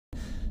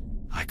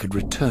I could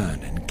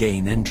return and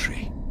gain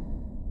entry.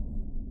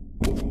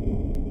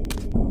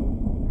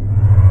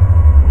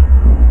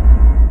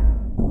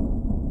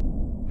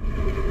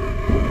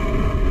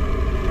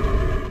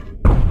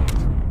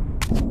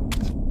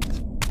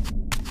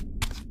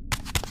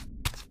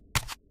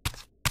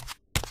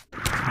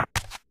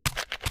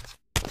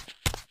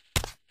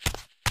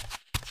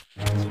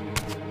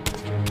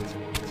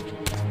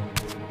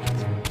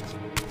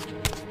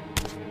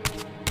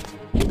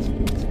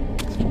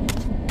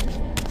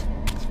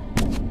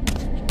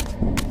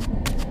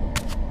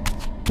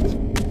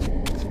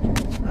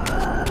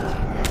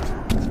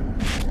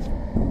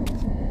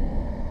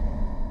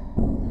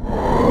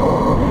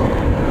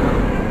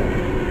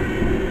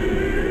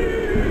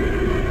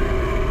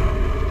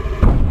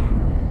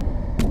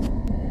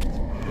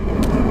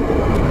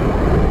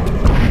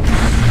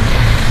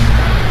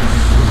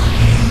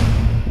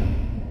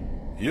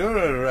 You're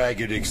a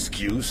ragged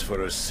excuse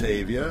for a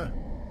savior.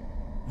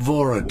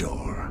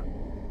 Vorador.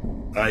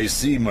 I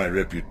see my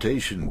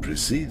reputation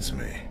precedes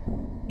me.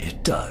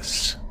 It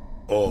does.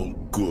 All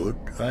good,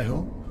 I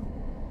hope?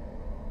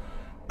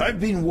 I've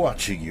been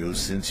watching you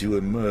since you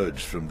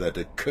emerged from that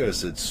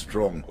accursed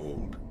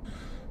stronghold.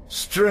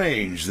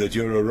 Strange that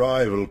your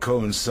arrival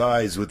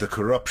coincides with the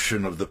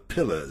corruption of the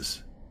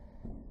Pillars.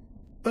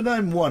 But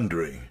I'm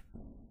wondering,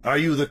 are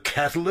you the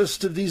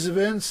catalyst of these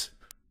events?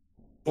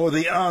 Or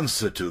the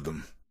answer to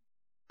them?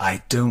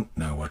 I don't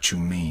know what you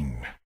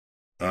mean.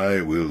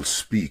 I will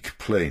speak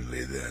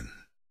plainly, then.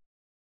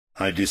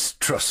 I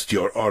distrust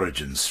your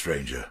origins,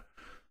 stranger.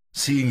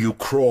 Seeing you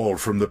crawl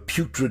from the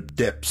putrid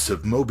depths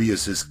of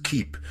Mobius's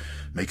keep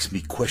makes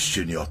me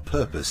question your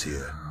purpose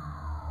here.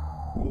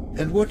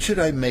 And what should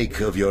I make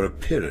of your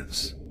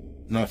appearance?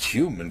 Not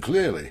human,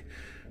 clearly,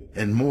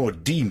 and more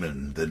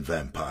demon than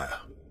vampire.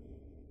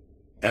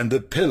 And the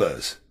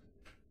Pillars.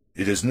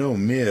 It is no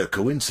mere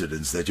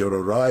coincidence that your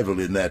arrival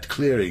in that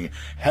clearing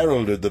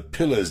heralded the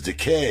Pillars'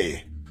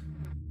 decay.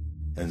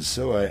 And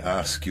so I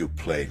ask you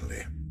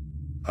plainly,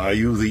 are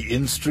you the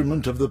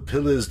instrument of the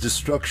Pillars'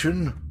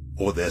 destruction,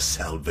 or their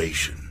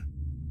salvation?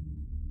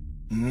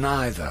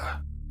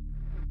 Neither.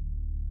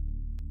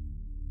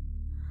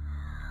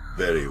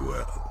 Very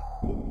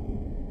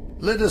well.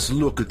 Let us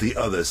look at the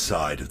other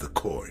side of the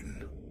coin.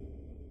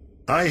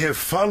 I have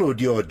followed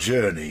your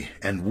journey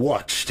and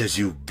watched as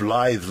you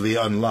blithely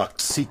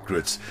unlocked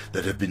secrets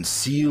that have been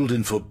sealed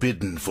and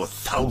forbidden for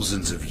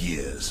thousands of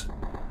years.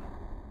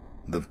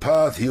 The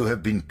path you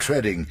have been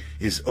treading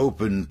is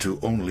open to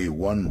only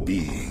one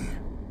being.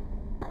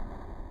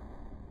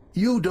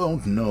 You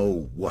don't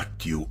know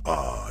what you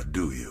are,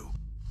 do you?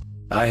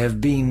 I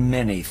have been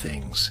many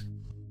things.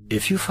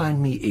 If you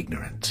find me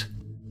ignorant,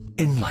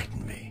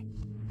 enlighten me.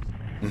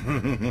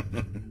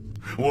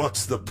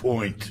 What's the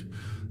point?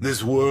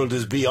 This world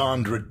is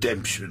beyond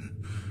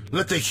redemption.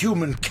 Let the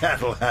human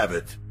cattle have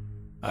it.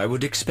 I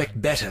would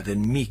expect better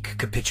than meek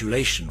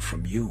capitulation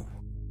from you.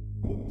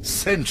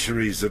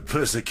 Centuries of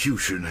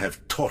persecution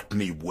have taught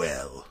me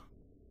well.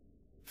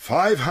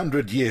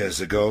 500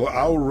 years ago,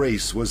 our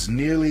race was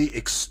nearly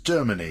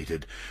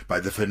exterminated by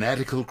the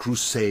fanatical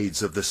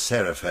crusades of the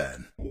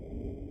Seraphan.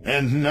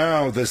 And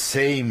now the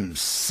same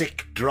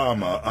sick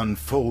drama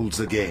unfolds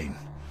again.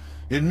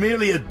 In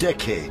merely a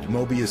decade,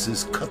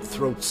 Mobius's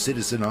cutthroat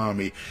citizen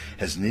army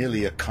has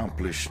nearly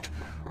accomplished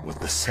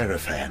what the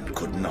Seraphan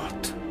could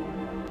not.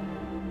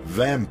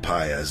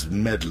 Vampires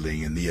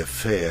meddling in the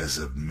affairs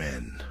of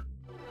men.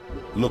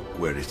 Look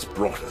where it's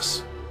brought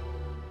us.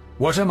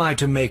 What am I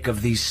to make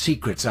of these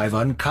secrets I've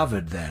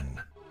uncovered,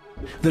 then?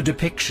 The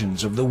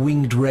depictions of the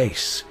winged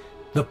race,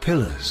 the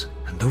Pillars,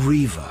 and the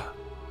Reaver.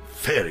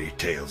 Fairy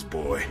tales,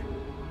 boy.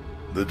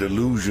 The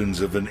delusions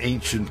of an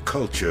ancient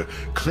culture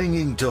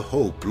clinging to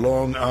hope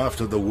long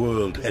after the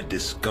world had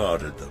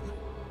discarded them.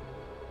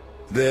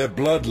 Their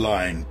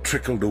bloodline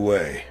trickled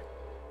away,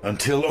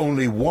 until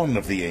only one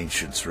of the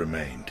ancients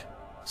remained,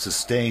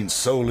 sustained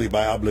solely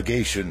by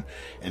obligation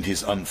and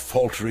his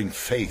unfaltering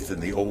faith in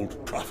the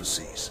old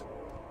prophecies.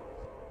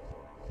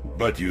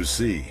 But you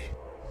see,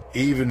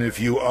 even if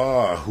you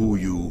are who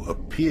you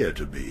appear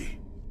to be,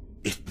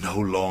 it no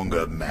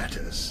longer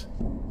matters.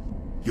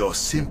 You're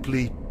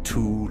simply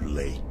too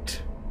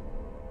late.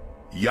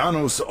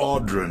 Janos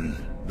Audron,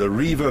 the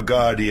Reaver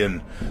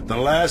Guardian, the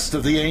last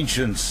of the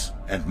ancients,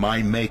 and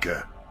my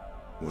maker,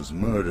 was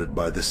murdered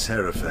by the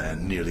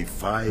Seraphan nearly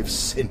 5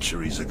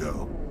 centuries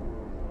ago.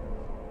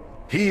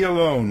 He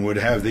alone would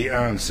have the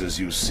answers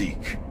you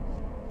seek,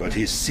 but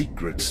his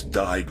secrets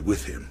died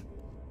with him.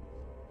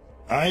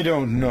 I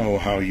don't know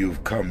how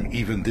you've come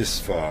even this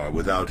far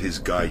without his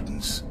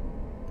guidance,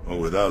 or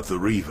without the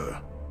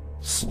Reaver,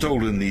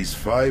 stolen these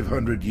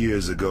 500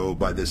 years ago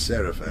by the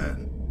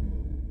Seraphan.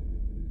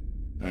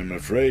 I'm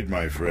afraid,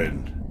 my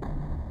friend,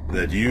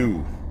 that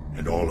you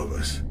and all of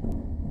us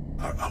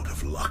are out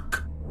of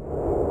luck.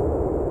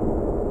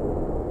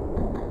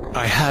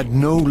 I had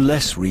no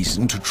less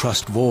reason to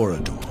trust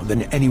Vorador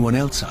than anyone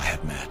else I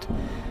had met.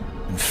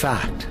 In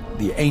fact,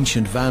 the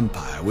ancient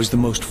vampire was the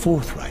most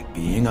forthright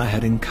being I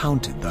had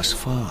encountered thus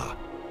far.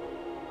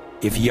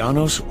 If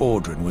Janos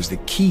Audron was the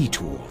key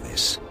to all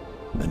this,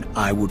 then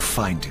I would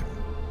find him,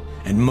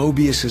 and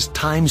Mobius's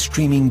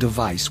time-streaming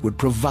device would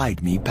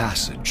provide me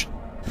passage.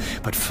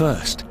 But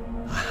first,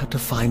 I had to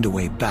find a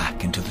way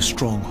back into the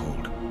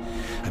stronghold,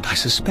 and I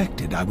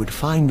suspected I would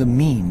find the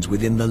means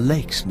within the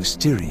lake's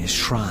mysterious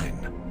shrine.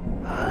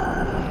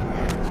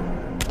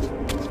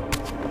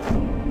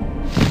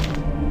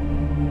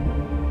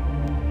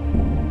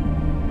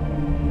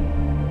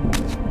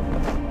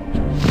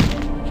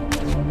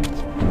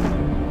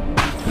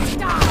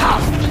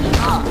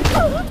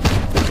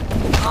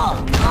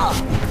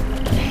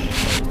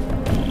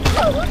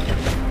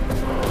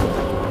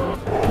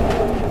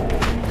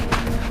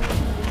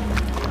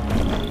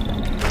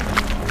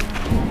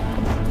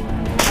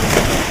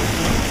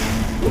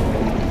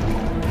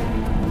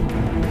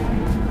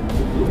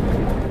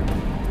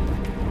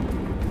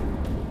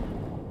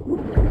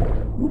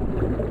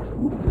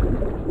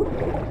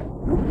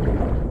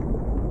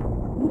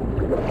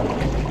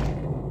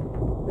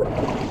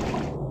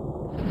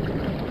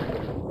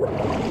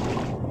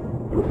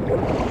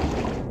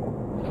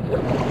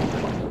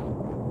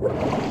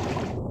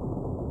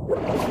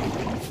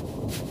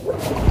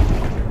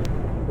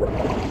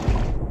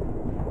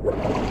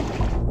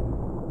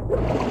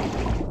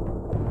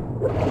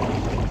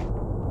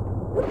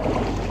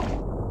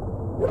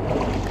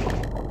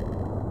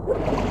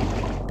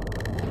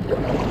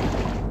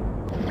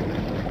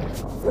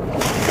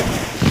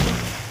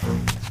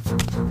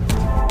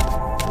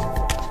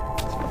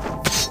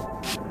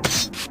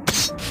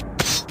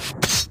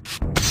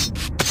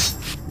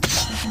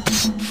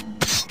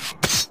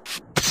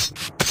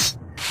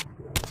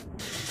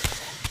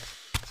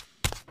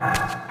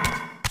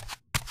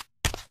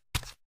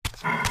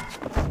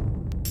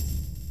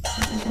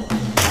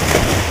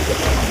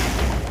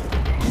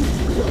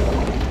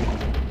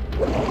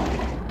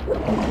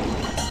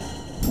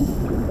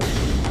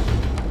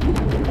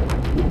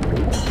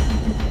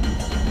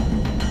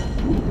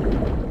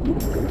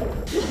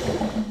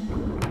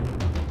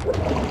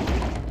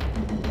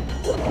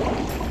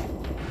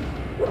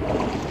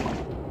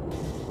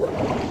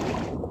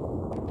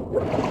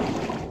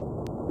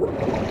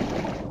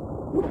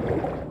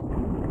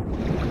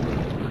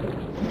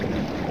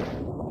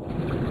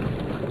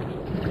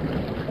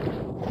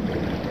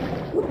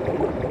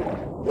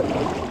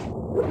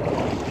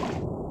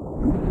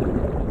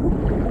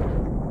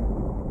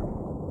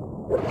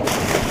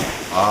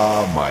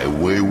 Ah, my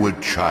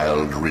wayward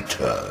child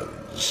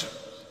returns.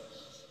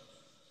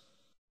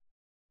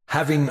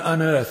 Having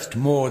unearthed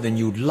more than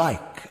you'd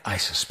like, I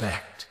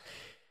suspect.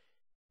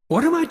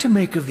 What am I to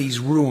make of these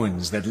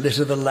ruins that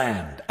litter the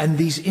land, and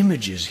these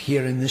images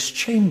here in this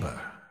chamber?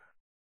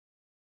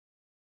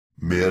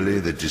 Merely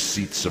the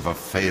deceits of a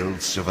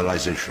failed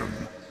civilization.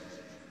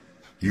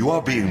 You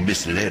are being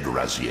misled,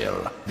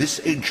 Raziel.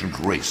 This ancient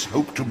race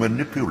hoped to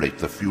manipulate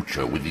the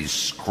future with these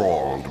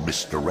scrawled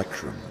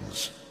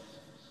misdirections.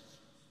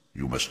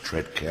 You must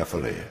tread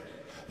carefully.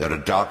 There are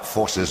dark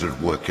forces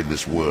at work in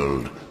this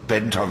world,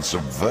 bent on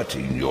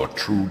subverting your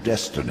true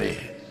destiny.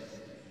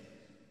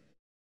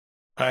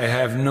 I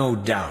have no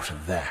doubt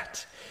of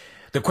that.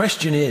 The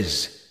question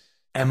is,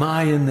 am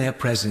I in their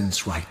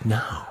presence right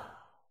now?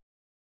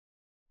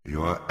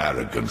 Your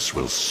arrogance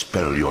will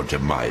spell your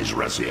demise,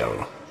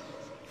 Raziel.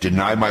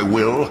 Deny my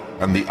will,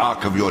 and the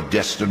arc of your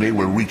destiny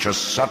will reach a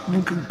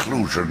sudden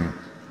conclusion.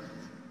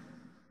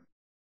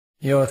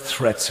 Your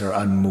threats are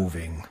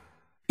unmoving.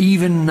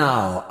 Even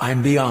now,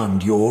 I'm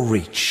beyond your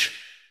reach.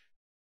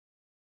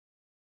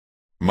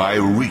 My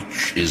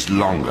reach is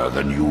longer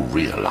than you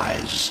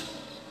realize.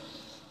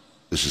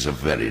 This is a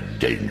very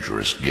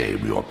dangerous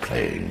game you're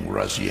playing,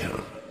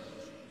 Raziel.